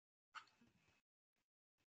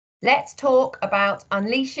Let's talk about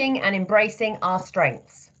unleashing and embracing our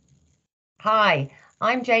strengths. Hi,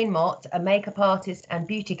 I'm Jane Mott, a makeup artist and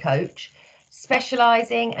beauty coach,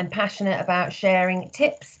 specialising and passionate about sharing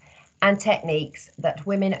tips and techniques that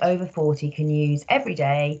women over 40 can use every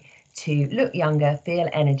day to look younger, feel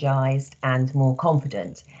energised and more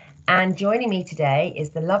confident. And joining me today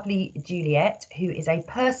is the lovely Juliette, who is a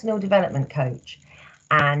personal development coach.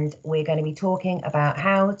 And we're going to be talking about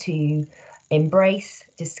how to embrace,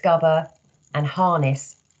 discover, and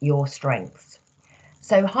harness your strengths.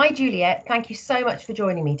 So, hi, Juliette. Thank you so much for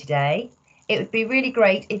joining me today. It would be really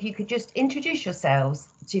great if you could just introduce yourselves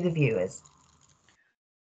to the viewers.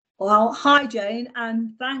 Well, hi, Jane,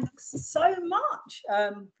 and thanks so much.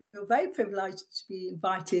 You're very privileged to be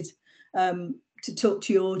invited to talk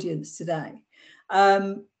to your audience today.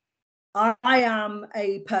 I am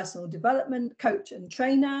a personal development coach and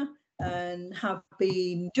trainer and have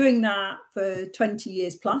been doing that for 20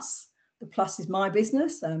 years plus. The plus is my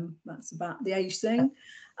business. That's about the age thing.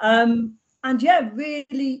 And yeah,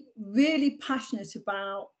 really, really passionate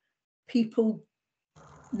about people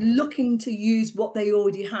looking to use what they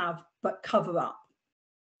already have, but cover up.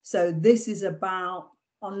 So this is about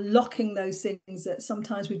unlocking those things that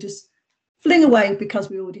sometimes we just fling away because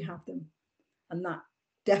we already have them. And that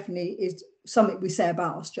definitely is something we say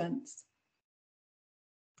about our strengths.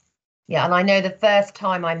 Yeah, and I know the first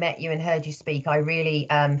time I met you and heard you speak, I really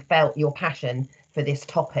felt your passion for this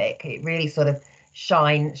topic. It really sort of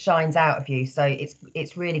shines out of you. So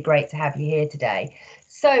it's really great to have you here today.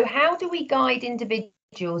 So how do we guide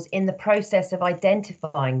individuals in the process of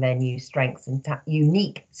identifying their new strengths and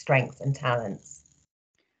unique strengths and talents?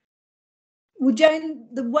 Well, Jane,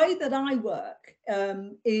 the way that I work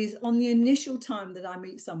is on the initial time that I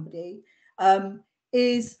meet somebody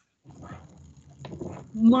is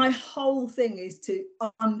my whole thing is to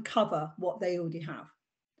uncover what they already have.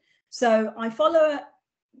 So I follow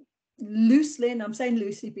loosely, and I'm saying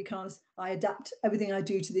loosely because I adapt everything I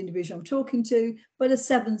do to the individual I'm talking to, but a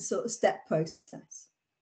 7 sort of step process.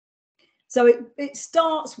 So it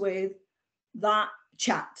starts with that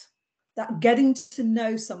chat, that getting to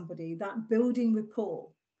know somebody, that building rapport,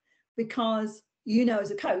 because you know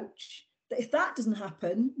as a coach that if that doesn't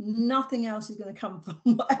happen, nothing else is going to come from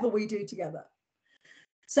whatever we do together.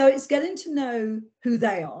 So it's getting to know who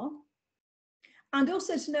they are and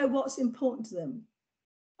also to know what's important to them.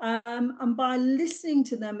 And by listening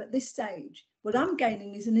to them at this stage, what I'm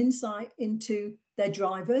gaining is an insight into their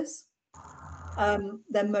drivers,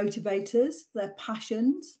 their motivators, their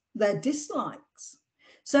passions, their dislikes.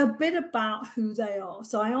 So a bit about who they are.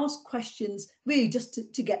 So I ask questions really just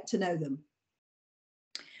to get to know them.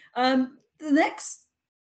 The next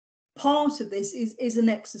part of this is an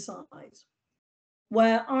exercise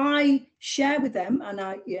where I share with them, and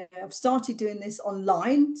I've started doing this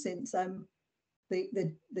online since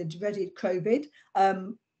the dreaded COVID,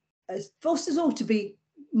 has forced us all to be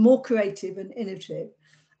more creative and innovative,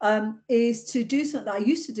 is to do something that I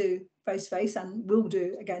used to do face-to-face and will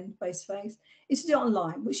do again face-to-face, is to do it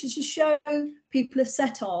online, which is to show people a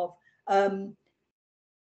set of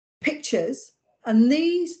pictures, and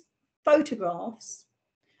these photographs,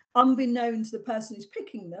 unbeknown to the person who's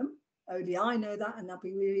picking them, only I know that, and I'll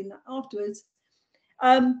be reading that afterwards,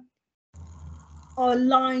 are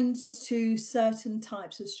aligned to certain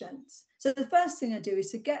types of strengths. So the first thing I do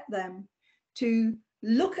is to get them to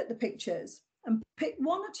look at the pictures and pick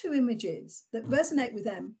 1 or 2 images that resonate with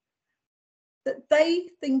them, that they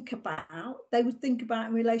would think about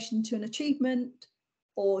in relation to an achievement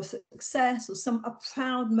or success or a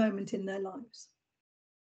proud moment in their lives.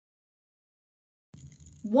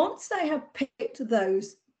 Once they have picked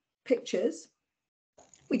those pictures,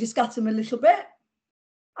 we discuss them a little bit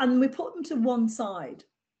and we put them to one side,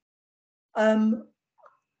 and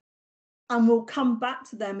we'll come back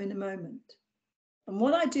to them in a moment. And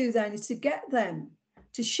what I do then is to get them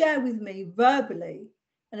to share with me verbally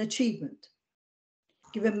an achievement,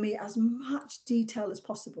 giving me as much detail as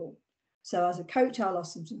possible. So as a coach, I'll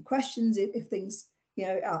ask them some questions if things,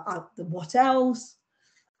 the what else,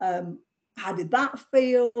 how did that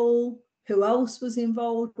feel, who else was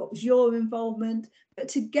involved, what was your involvement, but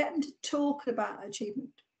to get them to talk about achievement.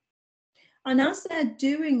 And as they're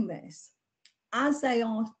doing this, as they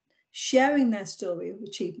are sharing their story of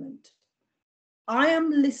achievement, I am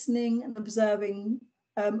listening and observing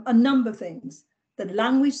a number of things: the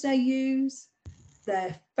language they use,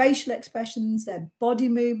 their facial expressions, their body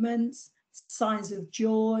movements, signs of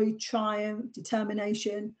joy, triumph,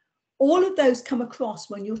 determination. All of those come across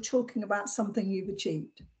when you're talking about something you've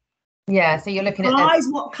achieved. Yeah, so you're looking at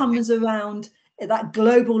what comes around that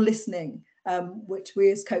global listening, which we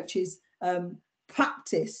as coaches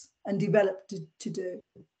practice and developed to do.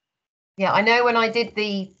 Yeah, I know when I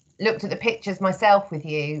looked at the pictures myself with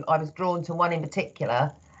you, I was drawn to one in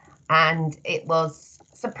particular, and it was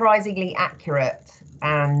surprisingly accurate.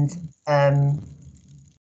 And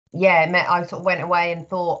yeah, I sort of went away and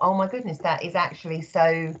thought, oh my goodness, that is actually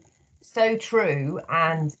so true,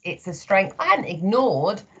 and it's a strength I hadn't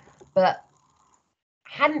ignored, but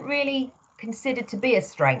hadn't really considered to be a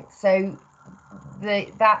strength. So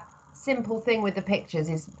that simple thing with the pictures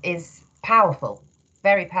is powerful,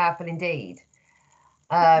 very powerful indeed.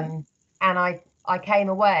 And I came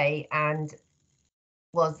away and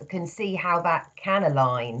can see how that can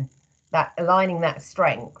aligning that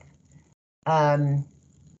strength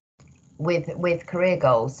with career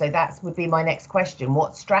goals. So that would be my next question.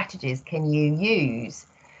 What strategies can you use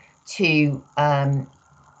to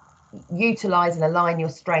utilize and align your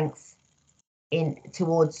strengths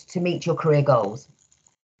to meet your career goals?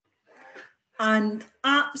 And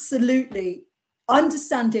absolutely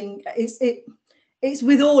understanding it's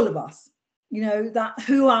with all of us, you know, that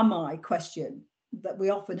who am I question that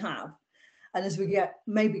we often have. And as we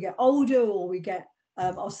maybe get older, or we get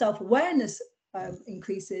our self-awareness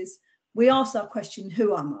increases, we ask that question,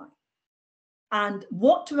 who am I? And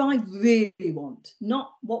what do I really want?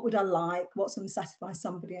 Not what would I like, what's going to satisfy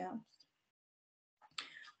somebody else.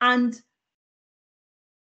 And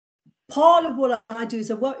part of what I do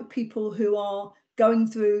is I work with people who are going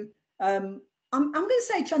through, I'm going to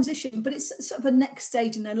say transition, but it's sort of a next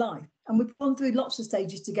stage in their life. And we've gone through lots of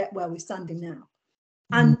stages to get where we're standing now.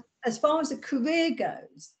 And as far as a career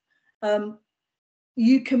goes,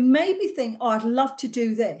 you can maybe think, oh, I'd love to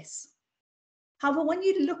do this. However, when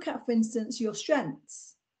you look at, for instance, your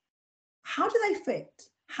strengths, how do they fit?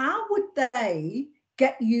 How would they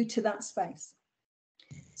get you to that space?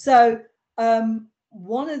 So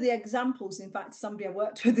one of the examples, in fact, somebody I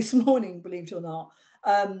worked with this morning, believe it or not,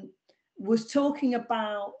 was talking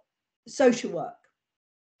about social work.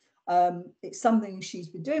 It's something she's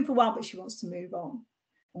been doing for a while, but she wants to move on.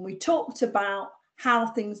 And we talked about how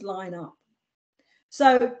things line up.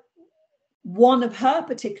 So one of her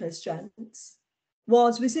particular strengths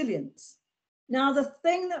was resilience. Now, the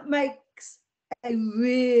thing that makes a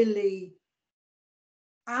really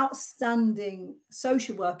outstanding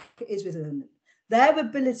social worker is resilience. Their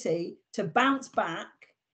ability to bounce back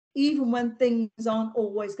even when things aren't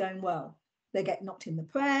always going well. They get knocked in the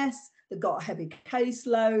press, they've got a heavy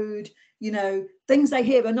caseload, you know, things they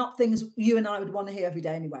hear are not things you and I would want to hear every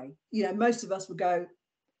day anyway. You know, most of us would go,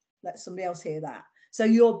 let somebody else hear that. So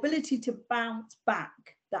your ability to bounce back,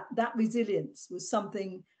 that resilience was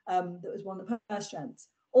something that was one of her strengths.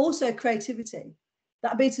 Also creativity,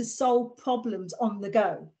 that ability to solve problems on the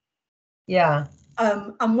go. Yeah.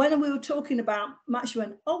 And when we were talking about Matt, she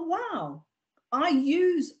went, oh, wow, I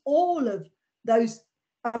use all of those.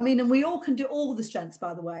 I mean, and we all can do all the strengths,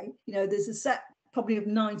 by the way. You know, there's a set probably of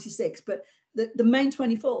 96, but the main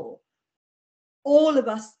 24, all of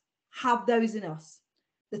us have those in us.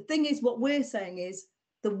 The thing is, what we're saying is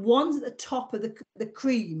the ones at the top of the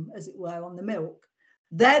cream, as it were, on the milk,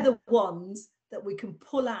 they're the ones that we can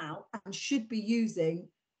pull out and should be using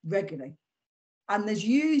regularly. And there's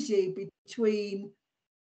usually between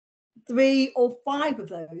 3 or 5 of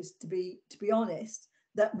those, to be honest,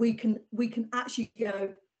 that we can actually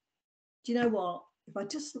go, do you know what? If I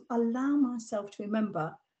just allow myself to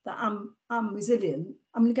remember that I'm resilient,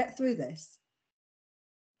 I'm going to get through this,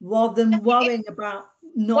 rather than worrying about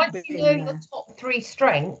not being there. Once you know your top 3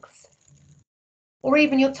 strengths, or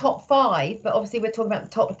even your top 5, but obviously we're talking about the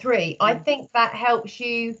top 3, I think that helps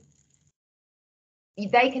you.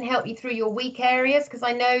 They can help you through your weak areas, because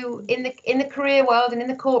I know in the career world and in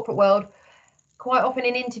the corporate world, quite often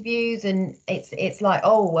in interviews, and it's like,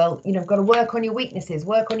 oh, well, you know, I've got to work on your weaknesses,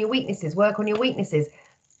 work on your weaknesses, work on your weaknesses.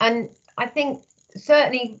 And I think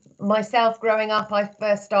certainly myself growing up, I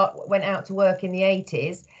first went out to work in the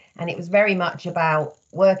 80s, and it was very much about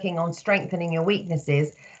working on strengthening your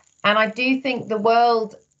weaknesses. And I do think the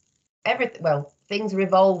world, things are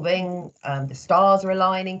evolving, the stars are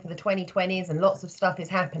aligning for the 2020s, and lots of stuff is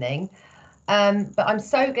happening. But I'm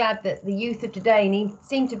so glad that the youth of today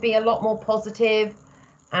seem to be a lot more positive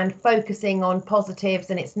and focusing on positives.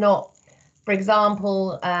 And it's not, for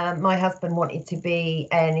example, my husband wanted to be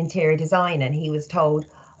an interior designer, and he was told,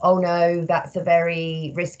 oh no, that's a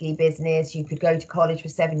very risky business. You could go to college for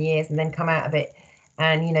 7 years and then come out of it,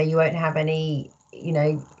 and, you know, you won't have any, you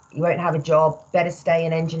know, you won't have a job. Better stay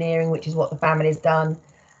in engineering, which is what the family's done.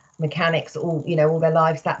 Mechanics all their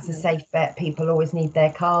lives, that's a safe bet. People always need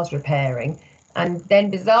their cars repairing. And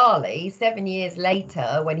then bizarrely, 7 years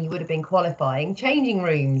later, when he would have been qualifying, changing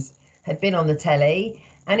rooms had been on the telly,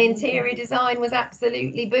 and interior design was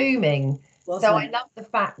absolutely booming. So I love the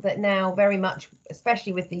fact that now, very much,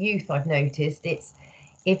 especially with the youth, I've noticed it's,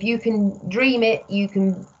 if you can dream it, you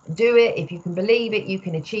can do it. If you can believe it, you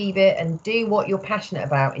can achieve it, and do what you're passionate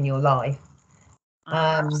about in your life.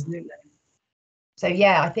 Absolutely. So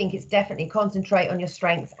yeah, I think it's definitely concentrate on your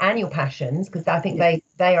strengths and your passions, because I think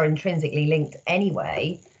they are intrinsically linked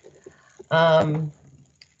anyway.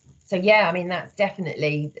 So yeah, I mean, that's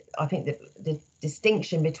definitely, I think that the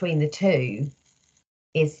distinction between the two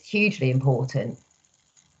is hugely important.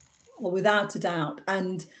 Well, without a doubt.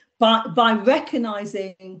 And by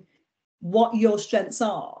recognizing what your strengths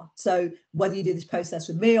are, so whether you do this process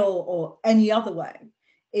with me or any other way,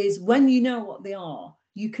 is when you know what they are,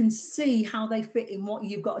 you can see how they fit in what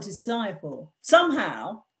you've got a desire for.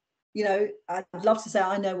 Somehow, you know, I'd love to say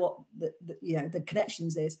I know what the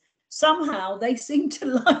connections is. Somehow they seem to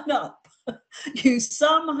line up. You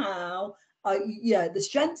somehow, the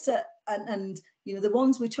strengths and you know, the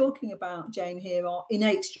ones we're talking about, Jane, here are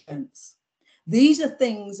innate strengths. These are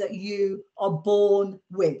things that you are born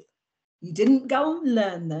with. You didn't go and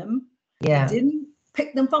learn them. Yeah. You didn't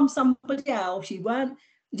pick them from somebody else. You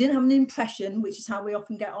didn't have an impression, which is how we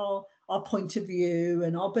often get our point of view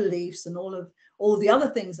and our beliefs and all the other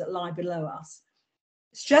things that lie below us.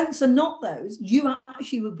 Strengths are not those. You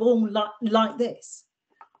actually were born like this.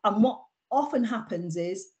 And what often happens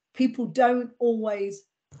is people don't always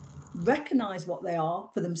recognize what they are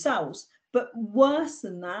for themselves. But worse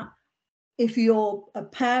than that, if you're a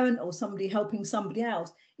parent or somebody helping somebody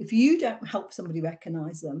else, if you don't help somebody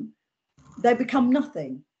recognize them, they become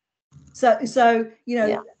nothing. So you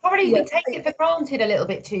know, probably we take it for granted a little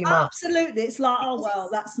bit too much. Absolutely. It's like, oh well,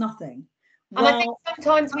 that's nothing. And I think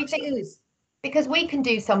sometimes we think because we can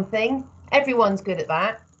do something, everyone's good at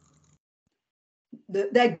that.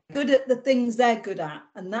 They're good at the things they're good at,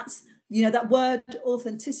 and that's, you know, that word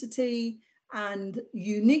authenticity and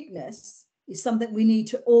uniqueness is something we need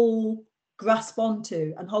to all grasp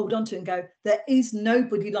onto and hold onto and go, there is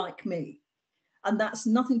nobody like me. And that's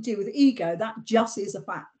nothing to do with ego. That just is a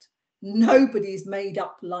fact. Nobody is made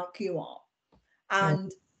up like you are.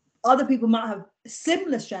 And other people might have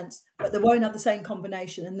similar strengths, but they won't have the same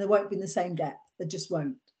combination, and they won't be in the same depth. They just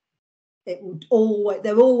won't. It would always,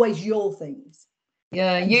 they're always your things.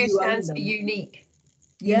 Yeah, you stands for unique.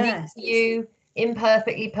 Yes. Unique, you,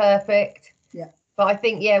 imperfectly perfect. Yeah. But I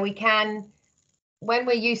think, yeah, we can, when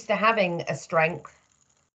we're used to having a strength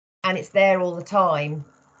and it's there all the time,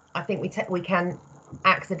 I think we can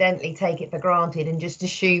accidentally take it for granted and just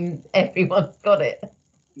assume everyone's got it.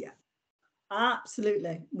 Yeah,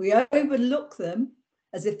 absolutely. We overlook them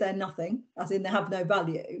as if they're nothing, as in they have no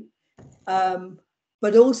value.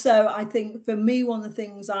 But also, I think for me, one of the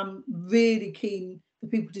things I'm really keen for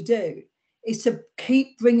people to do is to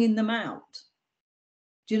keep bringing them out.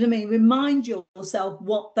 Do you know what I mean? Remind yourself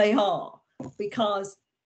what they are, because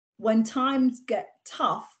when times get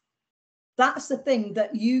tough, that's the thing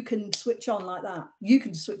that you can switch on like that. You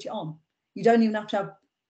can switch it on. You don't even have to have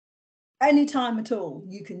any time at all.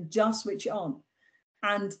 You can just switch it on.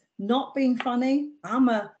 And not being funny, I'm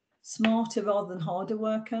a smarter rather than harder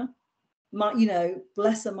worker. You know,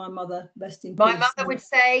 bless her, my mother, rest in peace. My mother would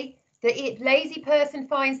say the lazy person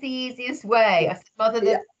finds the easiest way. I said, Mother,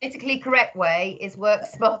 the politically correct way is work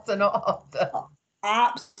smarter, not harder.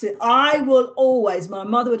 Absolutely. I will always, my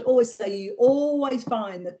mother would always say, you always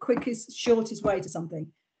find the quickest, shortest way to something.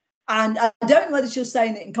 And I don't know whether she was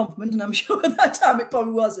saying it in compliment, and I'm sure at that time it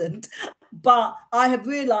probably wasn't. But I have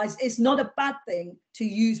realized it's not a bad thing to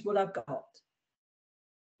use what I've got.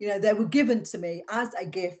 You know, they were given to me as a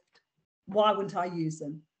gift. Why wouldn't I use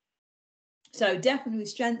them? So definitely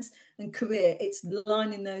strengths and career, it's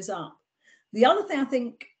lining those up. The other thing I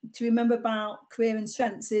think to remember about career and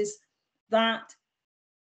strengths is that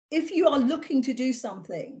if you are looking to do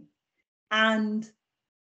something and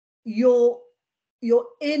your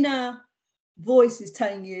inner voice is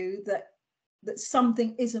telling you that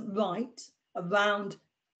something isn't right around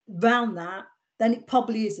that, then it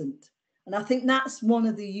probably isn't. And I think that's one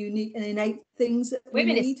of the unique and innate things that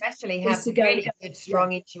women need, especially have really good,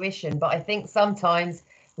 strong intuition, but I think sometimes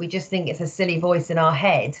we just think it's a silly voice in our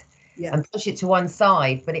head and push it to one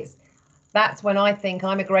side. But that's when I think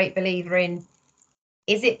I'm a great believer in,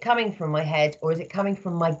 is it coming from my head or is it coming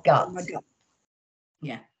from my gut? My gut.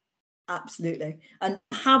 Yeah, absolutely. And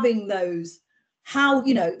having those, how,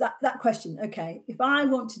 you know, that question, okay, if I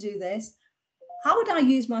want to do this, how would I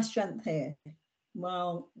use my strength here?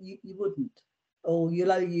 Well, you wouldn't, or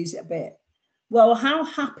you'll only use it a bit. Well, how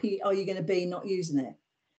happy are you going to be not using it?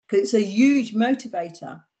 Because it's a huge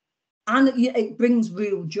motivator, and it brings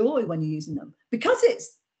real joy when you're using them, because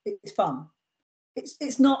it's fun.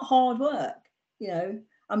 it's not hard work. You know,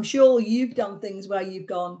 I'm sure you've done things where you've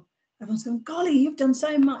gone, everyone's going, golly, you've done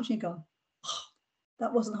so much, and you've gone, oh,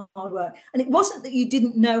 that wasn't hard work. And it wasn't that you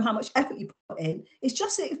didn't know how much effort you put in, it's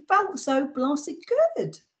just that it felt so blasted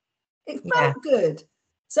good. It felt good.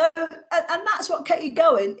 So, and that's what kept you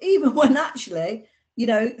going, even when actually, you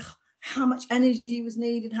know, how much energy was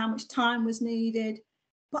needed, how much time was needed,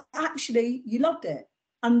 but actually you loved it.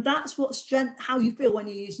 And that's what strength, how you feel when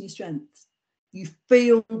you're using your strengths. You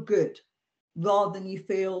feel good rather than you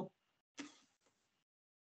feel.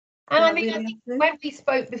 And I mean, I think when we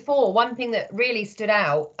spoke before, one thing that really stood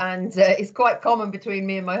out, and is quite common between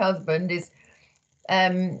me and my husband, is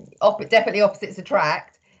definitely opposites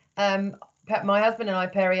attract. My husband and I,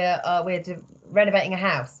 Perry, we're renovating a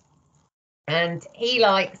house, and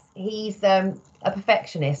he's a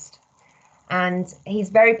perfectionist, and he's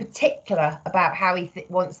very particular about how he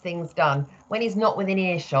wants things done. When he's not within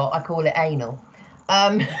earshot, I call it anal.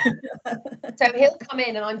 So he'll come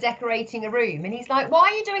in and I'm decorating a room and he's like, why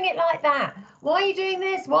are you doing it like that? Why are you doing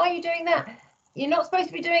this? Why are you doing that? You're not supposed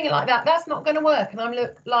to be doing it like that. That's not going to work. And I'm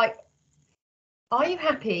like, are you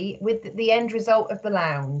happy with the end result of the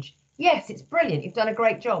lounge? Yes, it's brilliant. You've done a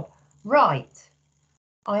great job. Right.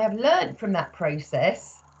 I have learned from that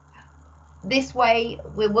process. This way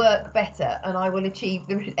will work better and I will achieve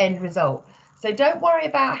the end result. So don't worry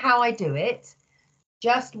about how I do it.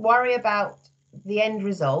 Just worry about the end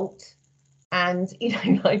result. And, you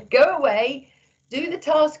know, like, go away, do the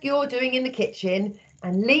task you're doing in the kitchen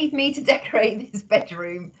and leave me to decorate this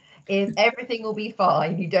bedroom. Everything will be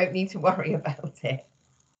fine. You don't need to worry about it.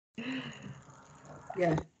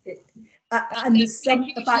 Yeah. And there's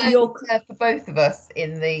something about your for both of us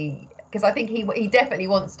because I think he definitely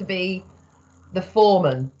wants to be the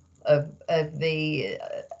foreman of the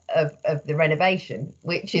renovation,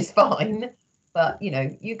 which is fine. But, you know,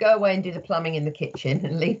 you go away and do the plumbing in the kitchen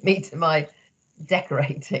and leave me to my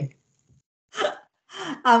decorating.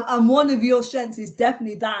 And one of your strengths is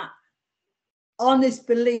definitely that honest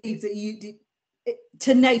belief that you did.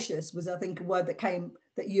 Tenacious was, I think, a word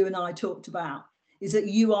that you and I talked about, is that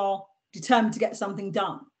you are determined to get something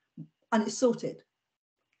done and it's sorted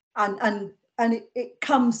and it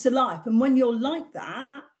comes to life. And when you're like that,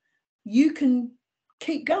 you can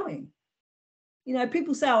keep going. You know,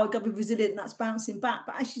 people say, oh, I've got to be resilient, and that's bouncing back.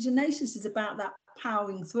 But actually, tenacious is about that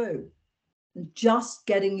powering through and just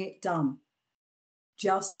getting it done,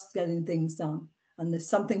 just getting things done. And there's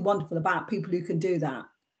something wonderful about people who can do that.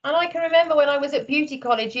 And I can remember when I was at beauty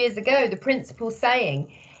college years ago, the principal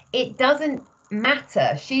saying, it doesn't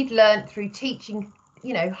matter. She'd learned through teaching,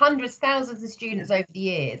 you know, hundreds, thousands of students over the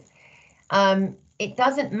years. It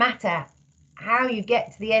doesn't matter how you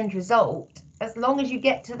get to the end result, as long as you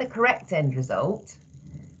get to the correct end result.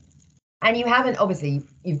 And you haven't, obviously,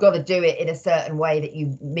 you've got to do it in a certain way that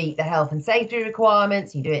you meet the health and safety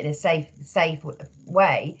requirements, you do it in a safe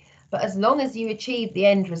way. But as long as you achieve the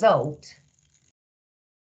end result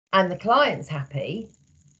and the client's happy,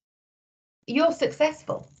 you're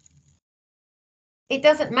successful. It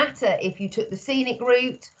doesn't matter if you took the scenic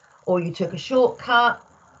route or you took a shortcut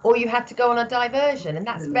or you had to go on a diversion. And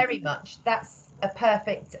that's that's a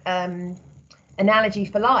perfect analogy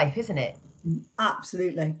for life, isn't it?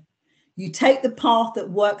 Absolutely. You take the path that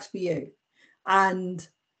works for you. And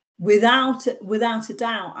without a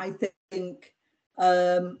doubt, I think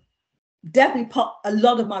definitely a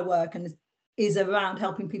lot of my work is around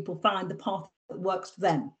helping people find the path that works for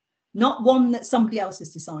them. Not one that somebody else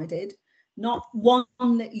has decided, not one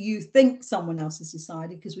that you think someone else has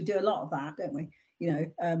decided, because we do a lot of that, don't we?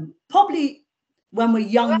 You know, probably when we're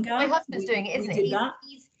younger. Well, my husband's doing it, isn't it?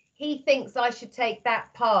 He thinks I should take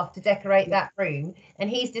that path to decorate that room,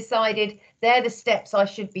 and he's decided they're the steps I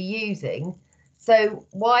should be using. So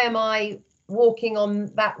why am I walking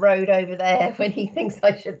on that road over there when he thinks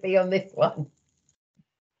I should be on this one?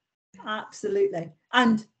 Absolutely.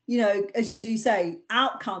 And, you know, as you say,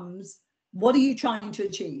 outcomes, what are you trying to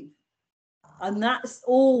achieve? And that's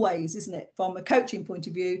always, isn't it, from a coaching point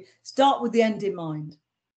of view, start with the end in mind.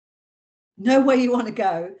 Know where you want to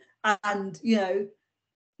go. And, you know,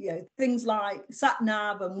 things like sat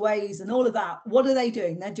nav and Waze and all of that, what are they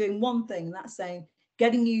doing? They're doing one thing, and that's saying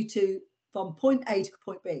getting you from point A to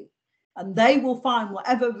point B, and they will find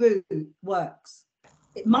whatever route works.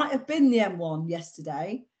 It might have been the M1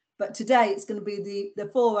 yesterday, but today it's going to be the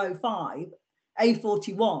 405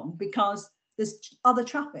 A41 because there's other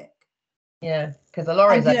traffic. Yeah, because the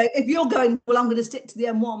lorries. And, you know, if you're going, well, I'm going to stick to the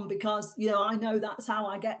M1 because, you know, I know that's how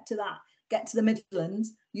I get to the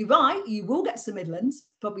Midlands. You're right, you will get to the Midlands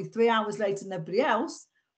probably 3 hours later than everybody else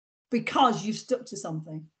because you've stuck to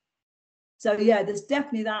something. So yeah, there's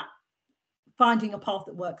definitely that finding a path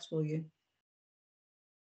that works for you.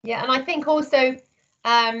 Yeah, and I think also,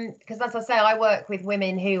 because as I say, I work with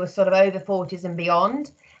women who are sort of over 40s and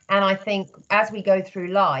beyond. And I think as we go through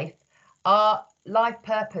life, our life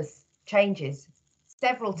purpose changes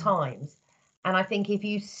several times. And I think if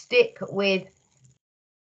you stick with,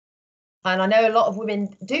 and I know a lot of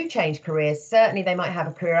women do change careers. Certainly they might have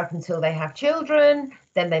a career up until they have children,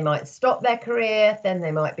 then they might stop their career, then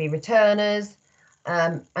they might be returners,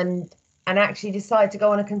 and actually decide to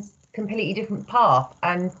go on a completely different path.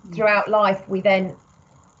 And throughout life, we then,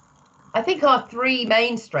 I think our three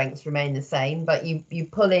main strengths remain the same, but you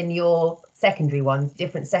pull in your secondary ones,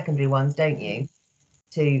 different secondary ones, don't you,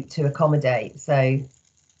 to accommodate. So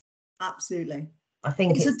absolutely, I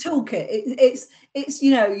think it's a toolkit. It's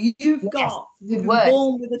you know, you've been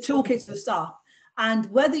born with a toolkit of stuff,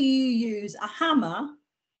 and whether you use a hammer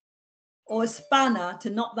or a spanner to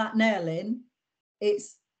knock that nail in,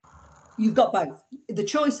 you've got both. The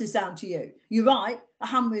choice is down to you. You're right, a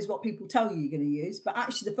hammer is what people tell you you're going to use, but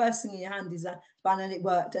actually the first thing in your hand is a spanner, and it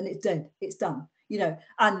worked, and it's dead. It's done. You know,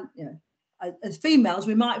 and you know, as females,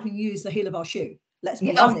 we might even use the heel of our shoe. Let's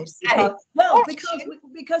be honest,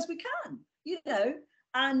 because we can, you know,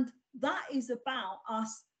 and that is about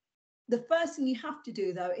us. The first thing you have to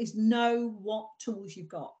do, though, is know what tools you've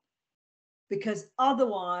got, because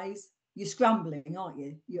otherwise you're scrambling, aren't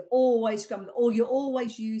you? You're always scrambling, or you're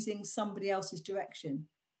always using somebody else's direction.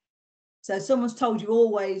 So someone's told you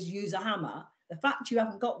always use a hammer. The fact you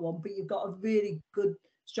haven't got one, but you've got a really good,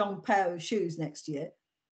 strong pair of shoes next to you,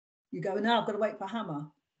 you go, no, I've got to wait for a hammer.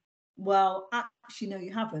 Well, actually, no,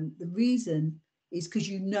 you haven't. The reason is because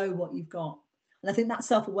you know what you've got. And I think that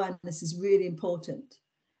self-awareness is really important.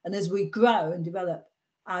 And as we grow and develop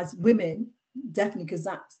as women, definitely, because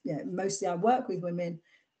that's, you know, mostly I work with women,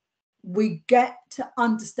 we get to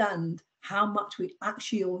understand how much we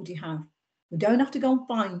actually already have. We don't have to go and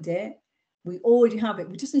find it. We already have it.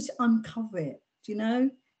 We just need to uncover it, do you know?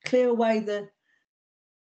 Clear away the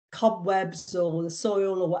cobwebs or the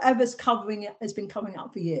soil or whatever's covering it, has been covering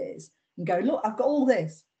up for years, and go, look, I've got all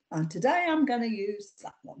this, and today I'm going to use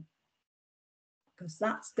that one, because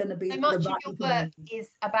that's going to be so much of your work is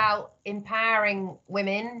about empowering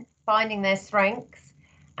women, finding their strengths,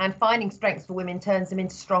 and finding strengths for women turns them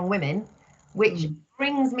into strong women, which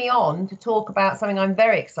brings me on to talk about something I'm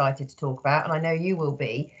very excited to talk about, and I know you will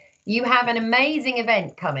be. You have an amazing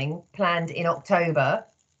event planned in October,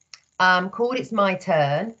 called It's My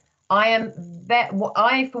Turn. I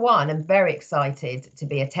for one am very excited to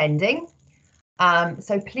be attending.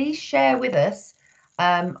 So please share with us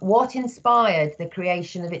what inspired the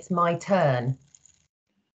creation of It's My Turn.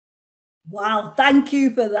 Wow, thank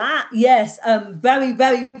you for that. Yes, very,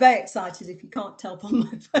 very, very excited, if you can't tell from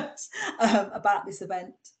my face, about this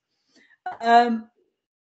event.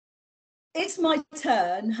 It's My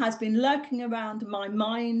Turn has been lurking around my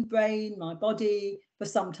mind, brain, my body for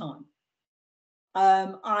some time.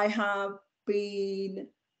 I have been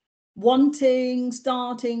putting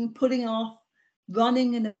off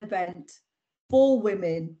running an event for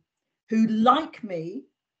women who, like me,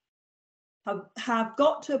 have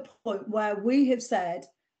got to a point where we have said,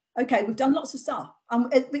 okay, we've done lots of stuff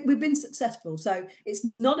and we've been successful. So it's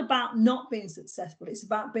not about not being successful. It's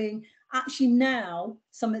about being actually now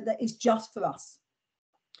something that is just for us.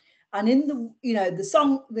 And in the, you know, the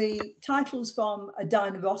song, the title's from a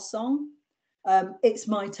Diana Ross song, It's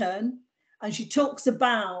My Turn. And she talks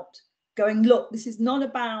about going, look, this is not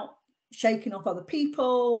about shaking off other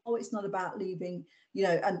people. It's not about leaving, you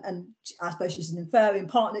know, and I suppose she's an inferring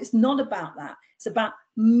partner. It's not about that. It's about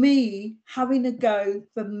me having a go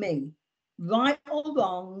for me, right or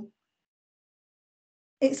wrong.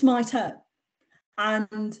 It's my turn.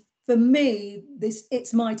 And for me, this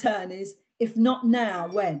It's My Turn is, if not now,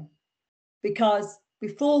 when? Because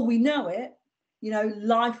before we know it, you know,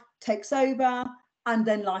 life takes over and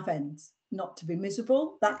then life ends. Not to be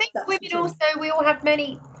miserable. I think women also, we all have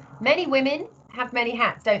many women have many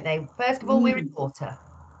hats, don't they? First of all, we're a daughter.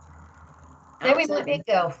 Then we might be a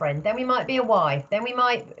girlfriend. Then we might be a wife. Then we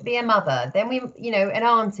might be a mother. Then we, you know, an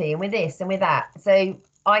auntie, and with this and with that. So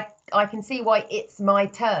I can see why it's my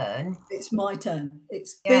turn. It's my turn.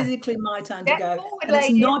 It's physically my turn to go. Forward, and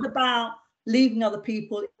it's not about leaving other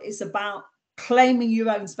people. It's about claiming your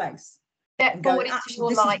own space. Step forward into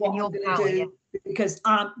your life and your power. Because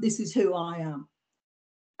this is who I am.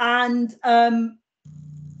 And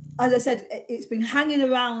as I said, it's been hanging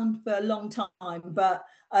around for a long time. But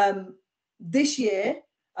this year,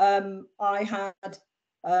 I had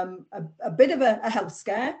a bit of a health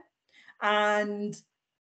scare. And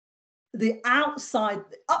the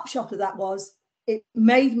upshot of that was, it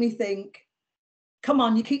made me think, come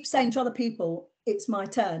on, you keep saying to other people, it's my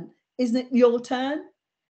turn. Isn't it your turn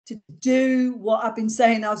to do what I've been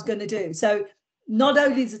saying I was going to do? So not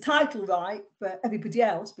only is the title right for everybody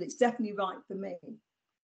else, but it's definitely right for me.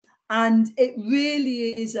 And it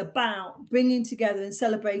really is about bringing together and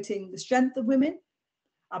celebrating the strength of women.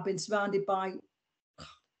 I've been surrounded by,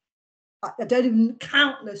 I don't even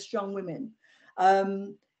countless strong women.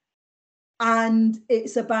 And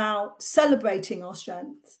it's about celebrating our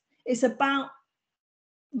strengths. It's about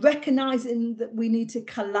recognizing that we need to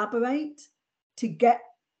collaborate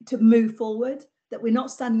to move forward, that we're not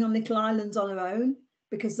standing on little islands on our own,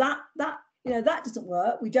 because that doesn't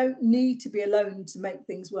work. We don't need to be alone to make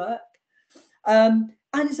things work. And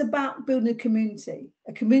it's about building a community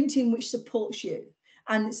in which supports you.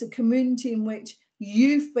 And it's a community in which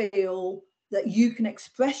you feel that you can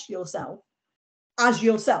express yourself as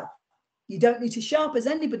yourself. You don't need to show up as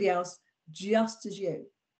anybody else, just as you.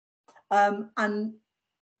 And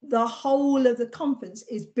the whole of the conference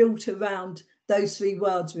is built around those three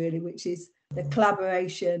words, really, which is the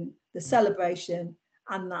collaboration, the celebration,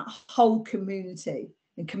 and that whole community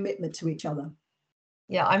and commitment to each other.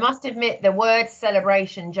 Yeah, I must admit the word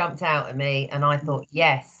celebration jumped out at me, and I thought,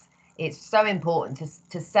 yes, it's so important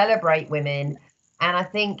to celebrate women. And I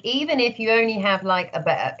think even if you only have like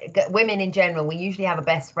women in general, we usually have a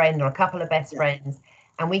best friend or a couple of best friends,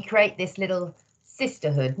 and we create this little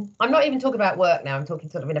sisterhood. I'm not even talking about work now, I'm talking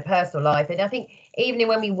sort of in a personal life. And I think even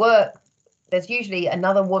when we work, there's usually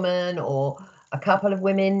another woman or a couple of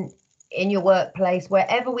women in your workplace,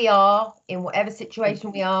 wherever we are, in whatever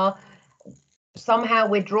situation we are, somehow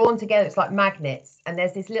we're drawn together. It's like magnets, and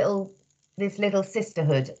there's this little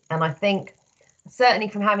sisterhood. And I think certainly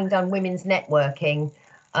from having done women's networking,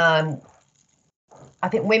 I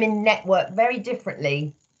think women network very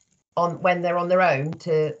differently when they're on their own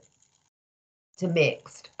to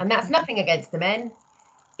mixed. And that's nothing against the men.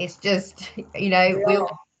 It's just,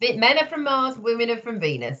 men are from Mars, women are from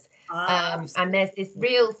Venus. And there's this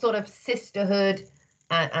real sort of sisterhood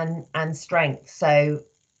and strength. So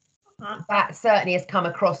that certainly has come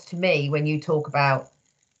across to me when you talk about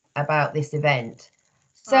this event.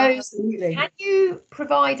 So absolutely. Can you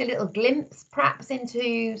provide a little glimpse perhaps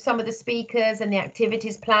into some of the speakers and the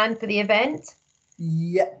activities planned for the event?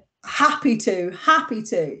 Yeah, happy to.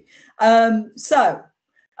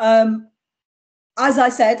 As I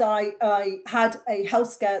said, I had a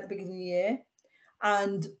health scare at the beginning of the year,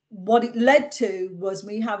 and what it led to was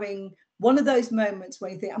me having one of those moments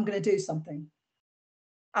where you think, I'm going to do something.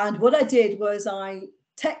 And what I did was I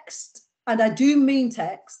text, and I do mean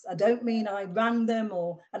text, I don't mean I rang them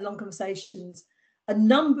or had long conversations, a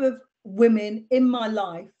number of women in my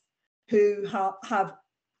life who have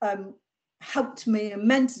helped me and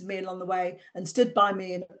mentored me along the way and stood by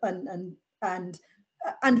me and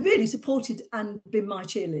really supported and been my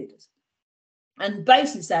cheerleaders, and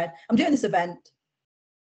basically said, I'm doing this event,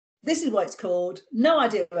 this is what it's called, no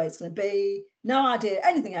idea where it's going to be, no idea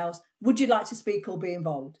anything else, would you like to speak or be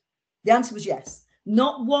involved? The answer was yes.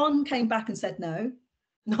 Not one came back and said no,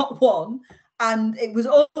 not one. And it was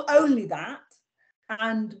only that.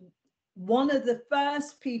 And one of the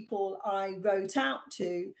first people I wrote out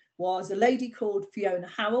to was a lady called Fiona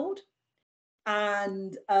Harold.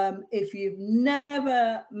 And if you've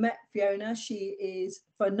never met Fiona, she is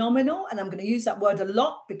phenomenal. And I'm going to use that word a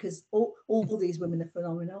lot because all these women are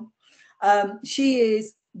phenomenal. She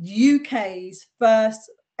is UK's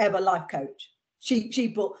first ever life coach. She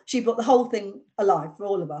brought the whole thing alive for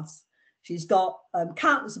all of us. She's got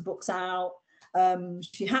countless of books out.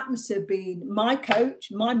 She happens to be my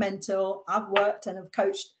coach, my mentor. I've worked and have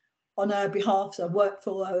coached on her behalf, so I've worked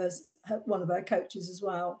for her as one of her coaches as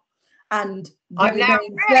well. And I'm now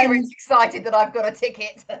really excited that I've got a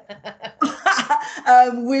ticket.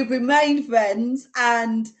 We've remained friends,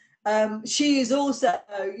 and she is also,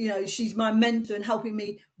 she's my mentor in helping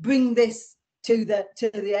me bring this to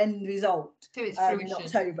the end result in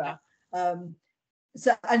October.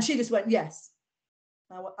 So, and she just went, yes.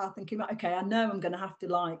 I'm thinking, okay, I know I'm going to have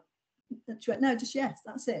to she went, no, just yes,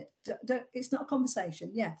 that's it. It's not a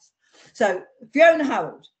conversation, yes. So Fiona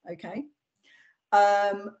Harold, okay.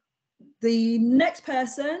 The next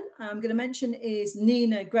person I'm going to mention is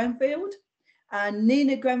Nina Grenfield. And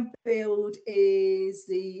Nina Grenfield is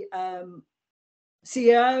the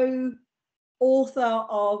CEO, author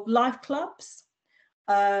of Life Clubs.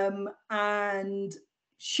 And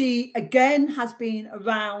she, again, has been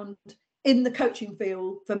around in the coaching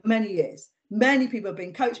field for many years. Many people have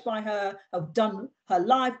been coached by her, have done her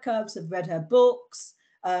live clubs, have read her books.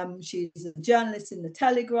 She's a journalist in the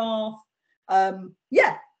Telegraph. I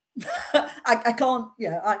can't,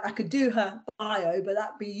 I could do her bio, but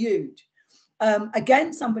that'd be huge.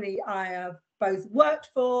 Again, somebody I have both worked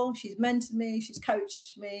for. She's mentored me, she's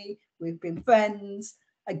coached me, we've been friends.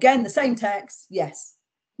 Again, the same text, yes.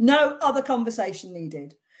 No other conversation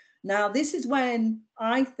needed. Now, this is when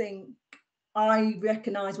I think I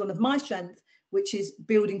recognize one of my strengths, which is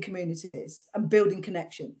building communities and building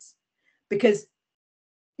connections. Because,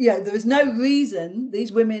 there is no reason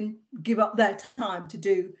these women give up their time to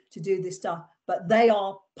do this stuff, but they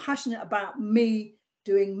are passionate about me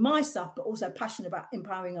doing my stuff, but also passionate about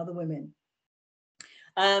empowering other women.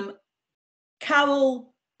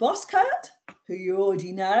 Carol Boskert, who you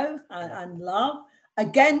already know and love.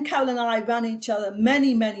 Again, Carol and I ran each other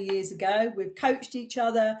many, many years ago. We've coached each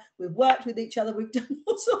other. We've worked with each other. We've done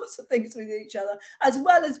all sorts of things with each other, as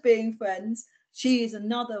well as being friends. She is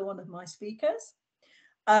another one of my speakers.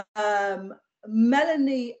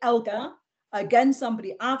 Melanie Elgar, again,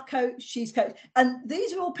 somebody I've coached, she's coached. And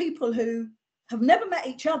these are all people who have never met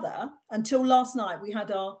each other until last night. We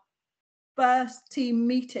had our first team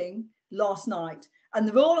meeting last night, and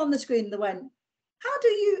they're all on the screen. They went, how do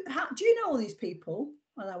you know all these people?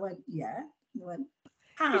 And I went, yeah. And they went,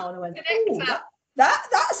 how? And I went, oh,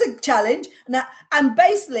 that's a challenge. And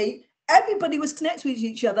basically everybody was connected with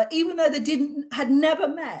each other, even though they had never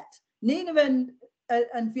met. Nina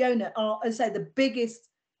and Fiona are, as I say, the biggest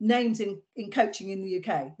names in coaching in the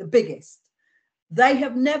UK, the biggest. They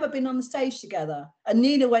have never been on the stage together. And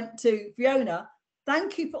Nina went to Fiona,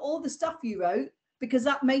 thank you for all the stuff you wrote, because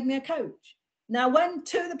that made me a coach. Now, when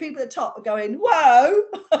two of the people at the top are going, whoa,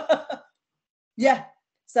 yeah.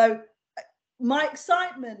 So my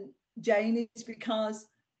excitement, Jane, is because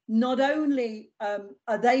not only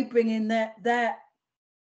are they bringing their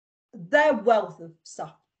wealth of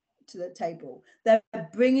stuff to the table, they're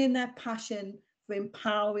bringing their passion for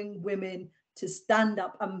empowering women to stand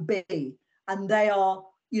up and be. And they are,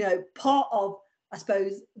 part of, I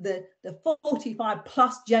suppose, the 45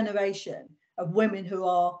 plus generation of women who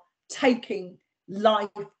are taking life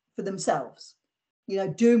for themselves,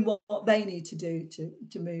 doing what they need to do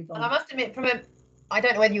to move on. And I must admit, I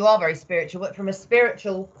don't know whether you are very spiritual, but from a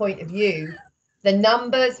spiritual point of view, the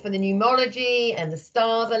numbers for the numerology and the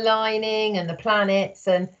stars aligning and the planets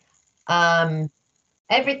and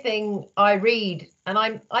everything I read, and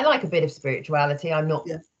I like a bit of spirituality. I'm not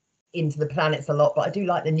into the planets a lot, but I do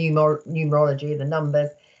like the numerology, the numbers.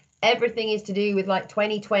 Everything is to do with like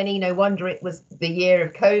 2020. No wonder it was the year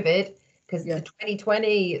of COVID, because the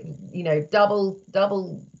 2020,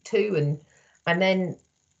 double two, and then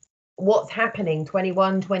what's happening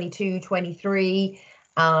 21, 22, 23,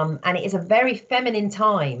 and it is a very feminine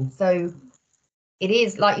time. So it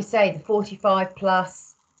is, like you say, the 45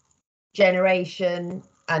 plus generation,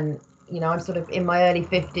 and I'm sort of in my early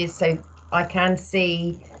 50s, so I can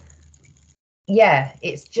see,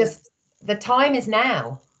 it's just the time is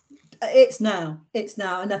now. It's now,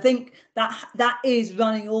 and I think that is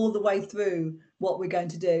running all the way through what we're going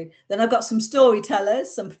to do. Then I've got some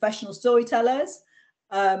storytellers, some professional storytellers,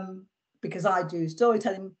 because I do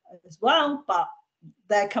storytelling as well, but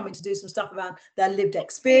they're coming to do some stuff around their lived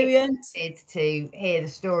experience. It's to hear the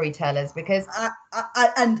storytellers, because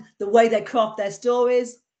and the way they craft their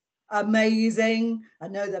stories, amazing. I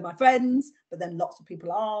know they're my friends, but then lots of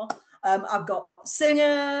people are. I've got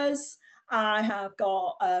singers, I have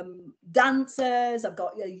got dancers, I've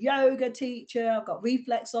got a yoga teacher, I've got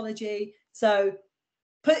reflexology. So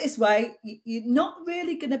put it this way, you're not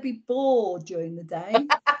really going to be bored during the day.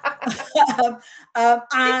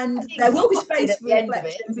 And there will be space for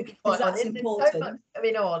reflection, because that's important. So much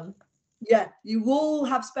going on. Yeah, you will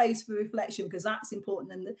have space for reflection, because that's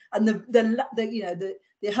important. And the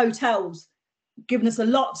hotels giving us a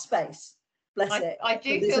lot of space. Bless it. I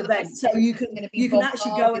do for this feel event, so you can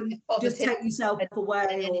actually go and just take yourself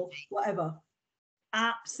away or whatever.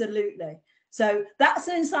 Absolutely. So that's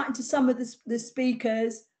an insight into some of the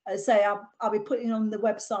speakers. As I say, I'll be putting on the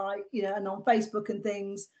website, and on Facebook and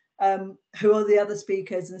things, who are the other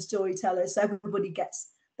speakers and storytellers, so everybody gets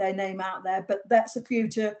their name out there. But that's a few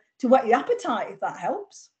to whet your appetite, if that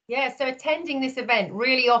helps. Yeah, so attending this event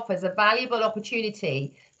really offers a valuable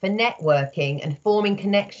opportunity for networking and forming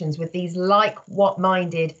connections with these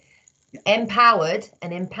like-minded, empowered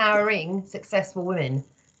and empowering successful women.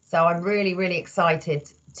 So I'm really, really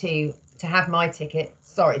excited to have my ticket.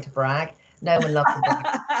 Sorry to brag. No one loves to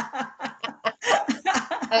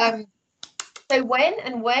brag. So when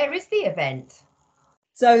and where is the event?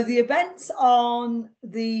 So the event's on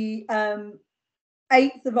the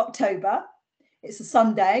 8th of October. It's a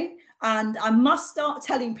Sunday, and I must start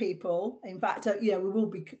telling people, in fact, we will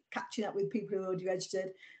be catching up with people who are already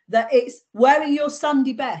registered, that it's wearing your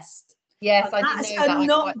Sunday best. Yes, and I that's did know a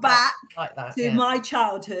knock back like that, to my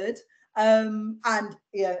childhood. And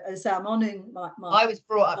yeah, as I say, I'm honouring I was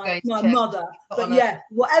brought up going to my church, mother. But yeah,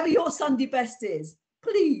 whatever your Sunday best is,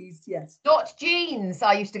 please, yes. Not jeans,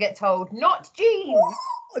 I used to get told. Not jeans.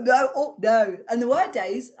 No. And there were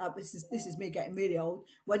days, this is me getting really old,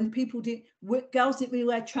 when girls didn't really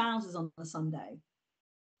wear trousers on a Sunday,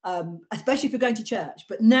 especially if you're going to church.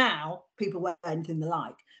 But now people wear anything they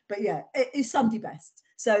like. But yeah, it is Sunday best.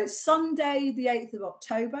 So Sunday, the 8th of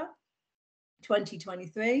October,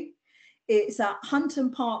 2023. It's at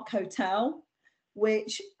Hunton Park Hotel,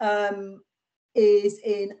 which is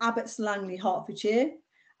in Abbots Langley, Hertfordshire.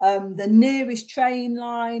 The nearest train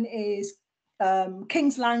line is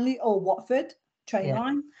Kings Langley or Watford train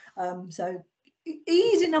line. So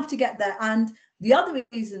easy enough to get there. And the other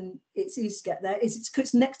reason it's easy to get there is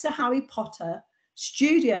it's next to Harry Potter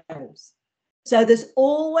Studios. So there's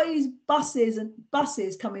always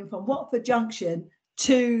buses coming from Watford Junction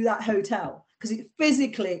to that hotel, because it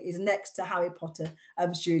physically is next to Harry Potter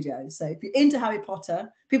Studios. So if you're into Harry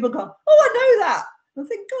Potter, people go, oh, I know that. I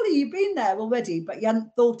think, golly, you've been there already, but you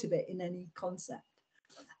hadn't thought of it in any concept.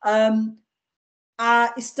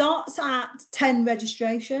 It starts at 10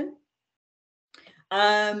 registration.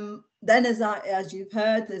 Then, as you've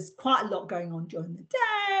heard, there's quite a lot going on during the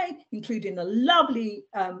day, including a lovely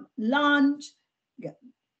lunch,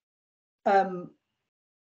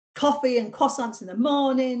 coffee and croissants in the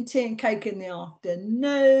morning, tea and cake in the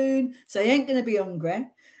afternoon. So you ain't going to be hungry.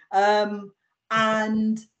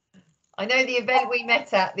 And I know the event we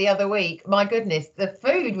met at the other week. My goodness, the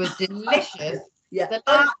food was delicious. Yeah,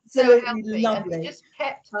 absolutely so lovely. and just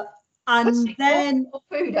kept and then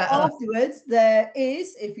food at afterwards, there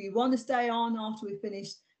is, if you want to stay on after we finish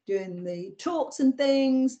doing the talks and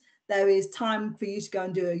things, there is time for you to go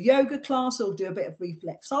and do a yoga class or do a bit of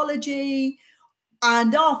reflexology.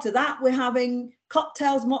 And after that, we're having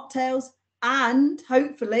cocktails, mocktails, and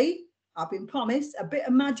hopefully, I've been promised a bit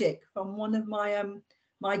of magic from one of my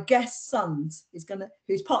my guest sons.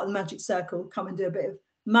 Who's part of the Magic Circle, come and do a bit of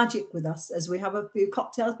magic with us as we have a few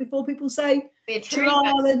cocktails before people say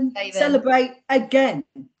ta-ra and celebrate again.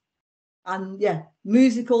 And yeah,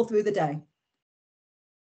 music all through the day.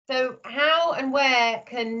 So how and where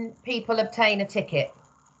can people obtain a ticket?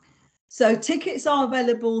 So tickets are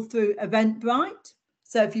available through Eventbrite.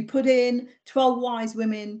 So if you put in 12 Wise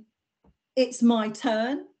Women, it's my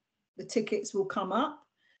turn, the tickets will come up.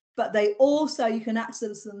 But you can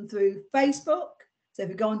access them through Facebook. So if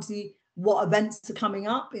you go on to see what events are coming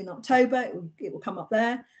up in October, it will come up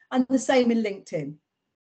there. And the same in LinkedIn.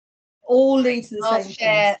 All lead to the same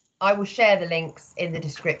place. I will share the links in the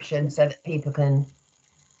description so that people can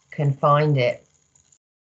find it.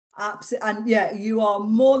 Absolutely. And yeah, you are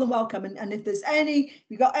more than welcome. And if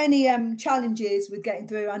you've got any challenges with getting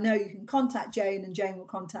through, I know you can contact Jane, and Jane will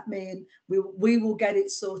contact me, and we will get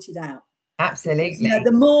it sorted out. Absolutely. Yeah,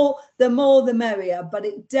 the more the merrier. But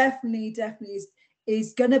it definitely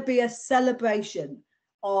is going to be a celebration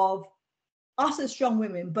of us as strong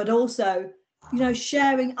women, but also,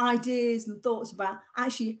 sharing ideas and thoughts about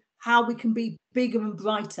actually how we can be bigger and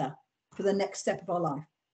brighter for the next step of our life.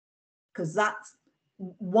 Because that's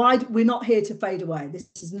why we're not here to fade away. This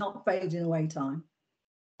is not fading away time.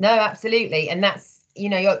 No, absolutely. And that's,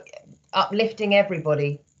 you're uplifting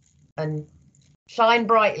everybody and shine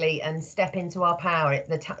brightly and step into our power.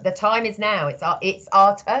 The time is now. It's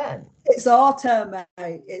our turn. It's our turn,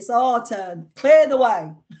 mate. It's our turn. Clear the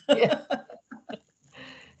way. Yeah.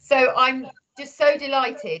 So I'm just so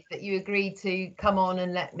delighted that you agreed to come on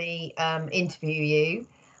and let me interview you.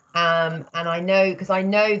 And I know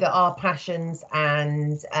that our passions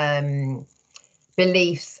and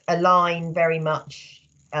beliefs align very much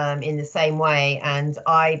in the same way. And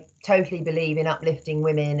I totally believe in uplifting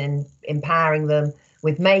women and empowering them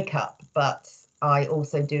with makeup, but I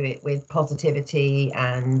also do it with positivity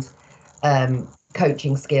and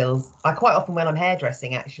coaching skills. I quite often, when I'm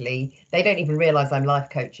hairdressing, actually, they don't even realize I'm life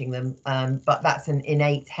coaching them. But that's an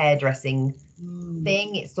innate hairdressing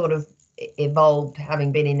thing. It's sort of evolved,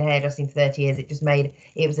 having been in hairdressing for 30 years.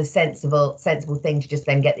 It was a sensible thing to just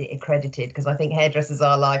then get it accredited, because I think hairdressers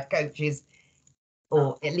are life coaches,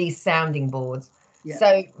 or at least sounding boards. Yeah.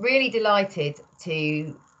 So really delighted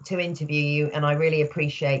to interview you, and I really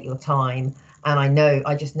appreciate your time. And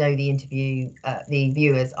I just know the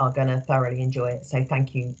viewers are going to thoroughly enjoy it. So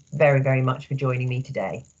thank you very, very much for joining me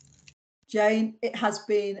today. Jane, it has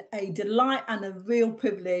been a delight and a real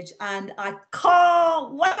privilege, and I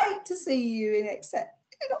can't wait to see you in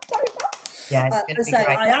October. Yeah,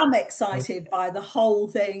 I am excited by the whole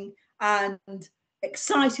thing and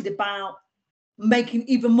excited about making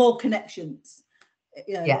even more connections.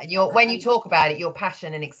 You know, yeah, and when you talk about it, your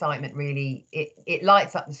passion and excitement really it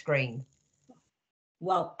lights up the screen.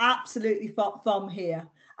 Well, absolutely from here.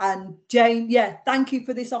 And Jane, yeah, thank you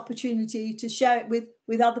for this opportunity to share it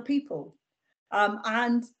with other people.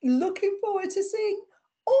 And looking forward to seeing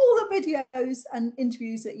all the videos and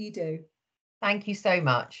interviews that you do. Thank you so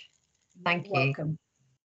much. Thank you. Welcome.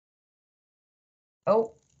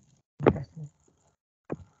 Oh.